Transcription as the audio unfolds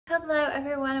Hello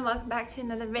everyone and welcome back to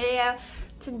another video.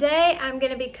 Today I'm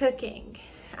gonna be cooking.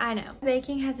 I know,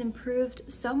 baking has improved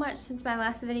so much since my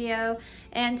last video,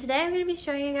 and today I'm gonna be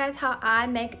showing you guys how I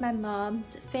make my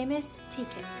mom's famous tea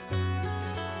cakes.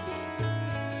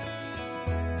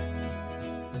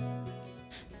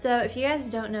 So if you guys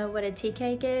don't know what a tea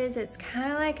cake is, it's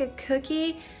kind of like a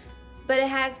cookie, but it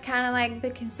has kind of like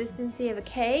the consistency of a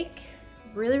cake.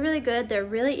 Really good. They're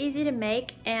really easy to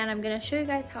make, and I'm gonna show you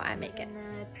guys how I make it. I'm gonna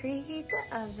preheat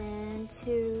the oven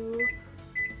to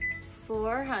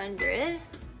 400,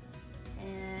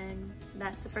 and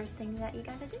that's the first thing that you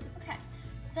gotta do. Okay,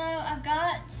 so I've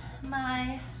got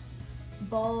my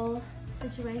bowl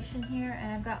situation here,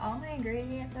 and I've got all my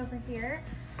ingredients over here.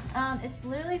 It's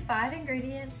literally 5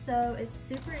 ingredients, so it's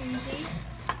super easy.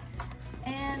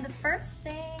 And the first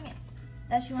thing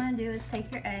that you want to do is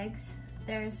take your eggs.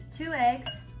 There's 2 eggs.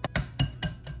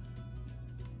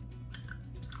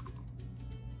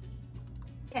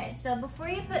 Okay, so before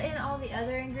you put in all the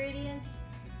other ingredients,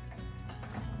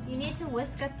 you need to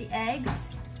whisk up the eggs.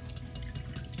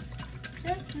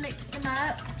 Just mix them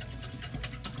up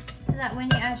so that when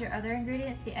you add your other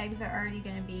ingredients, the eggs are already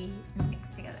going to be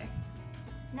mixed together.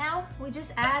 Now we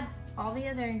just add all the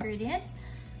other ingredients.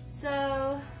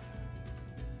 So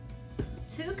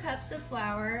 2 cups of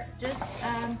flour, just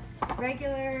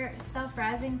regular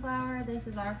self-rising flour. This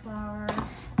is our flour.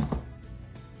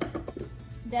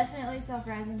 Definitely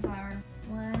self-rising flour.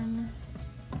 1,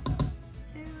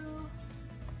 2,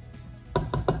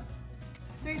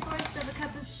 3/4 of a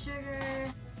cup of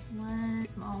sugar. 1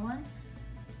 small one,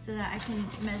 so that I can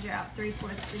measure out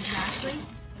 3/4 exactly.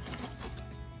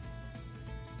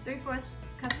 3/4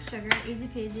 cup of sugar, easy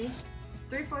peasy.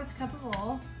 3/4 cup of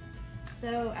oil.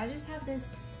 So I just have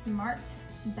this Smart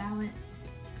Balance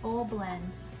oil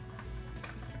blend.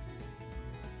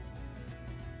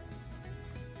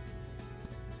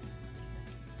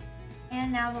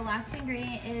 And now the last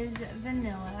ingredient is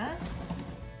vanilla.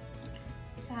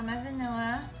 So I have my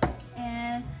vanilla,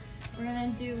 and we're gonna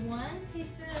do 1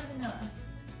 teaspoon of vanilla.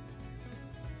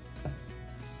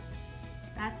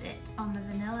 That's it on the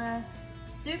vanilla.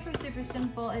 Super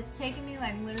simple. It's taken me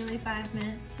like literally 5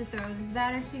 minutes to throw this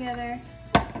batter together.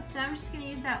 So I'm just gonna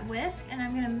use that whisk, and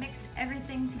I'm gonna mix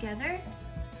everything together.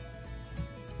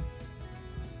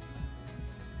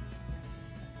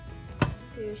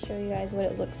 To show you guys what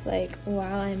it looks like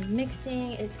while I'm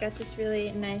mixing. It's got this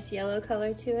really nice yellow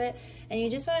color to it, and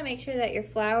you just want to make sure that your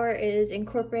flour is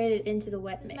incorporated into the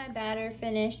wet mix. My batter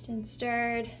finished and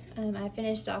stirred. I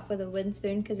finished off with a wooden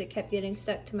spoon because it kept getting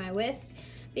stuck to my whisk.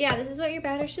 But yeah, this is what your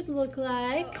batter should look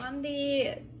like. So on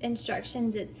the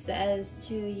instructions it says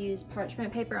to use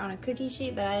parchment paper on a cookie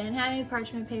sheet, but I didn't have any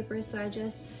parchment paper, so I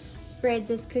just sprayed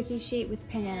this cookie sheet with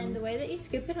pan. And the way that you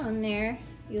scoop it on there,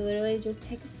 you literally just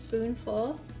take a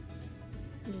spoonful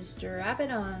and just drop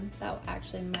it on. That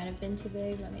actually might have been too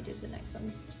big. Let me do the next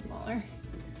one smaller.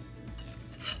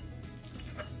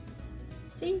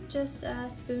 See, just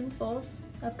spoonfuls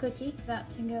of cookie. About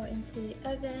to go into the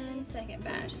oven. Second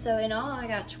batch. So in all, I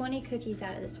got 20 cookies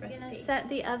out of this recipe. I'm gonna set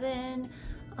the oven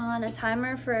on a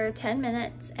timer for 10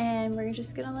 minutes, and we're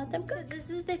just gonna let them cook. This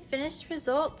is the finished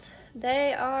result.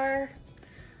 They are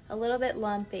a little bit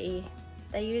lumpy.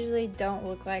 They usually don't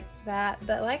look like that,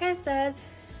 but like I said,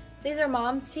 these are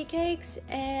mom's tea cakes,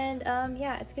 and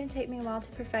yeah, it's gonna take me a while to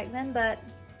perfect them, but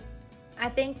I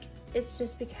think it's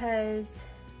just because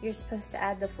you're supposed to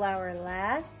add the flour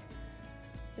last.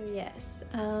 So yes,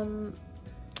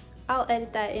 I'll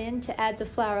edit that in to add the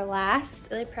flour last.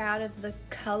 Really proud of the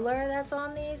color that's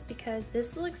on these because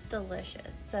this looks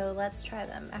delicious. So let's try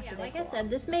them after they cool. Like I said,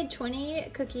 this made 20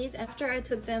 cookies. After I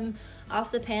took them off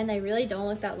the pan, they really don't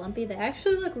look that lumpy. They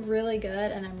actually look really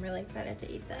good, and I'm really excited to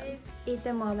eat them. Eat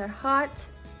them while they're hot.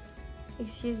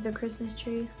 Excuse the Christmas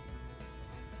tree.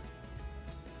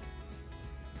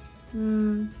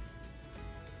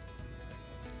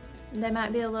 They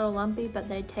might be a little lumpy, but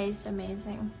they taste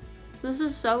amazing. This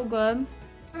is so good.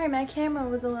 Sorry, my camera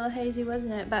was a little hazy,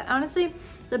 wasn't it? But honestly,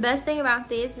 the best thing about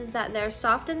these is that they're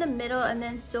soft in the middle and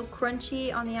then still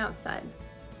crunchy on the outside.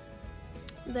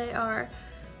 They are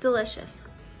delicious.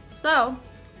 So,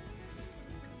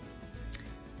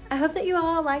 I hope that you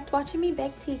all liked watching me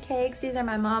bake tea cakes. These are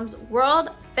my mom's world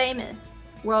famous,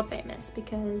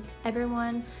 because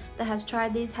everyone that has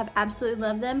tried these have absolutely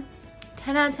loved them.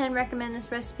 10 out of 10 recommend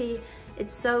this recipe.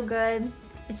 It's so good.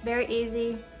 It's very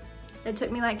easy. It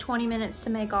took me like 20 minutes to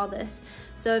make all this.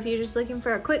 So if you're just looking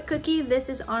for a quick cookie, this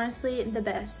is honestly the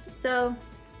best. So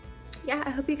yeah, I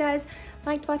hope you guys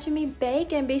liked watching me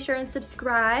bake, and be sure and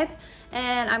subscribe.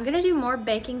 And I'm gonna do more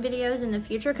baking videos in the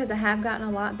future because I have gotten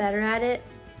a lot better at it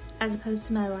as opposed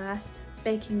to my last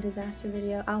baking disaster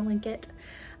video. I'll link it.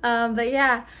 But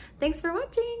yeah, thanks for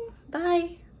watching.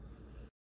 Bye.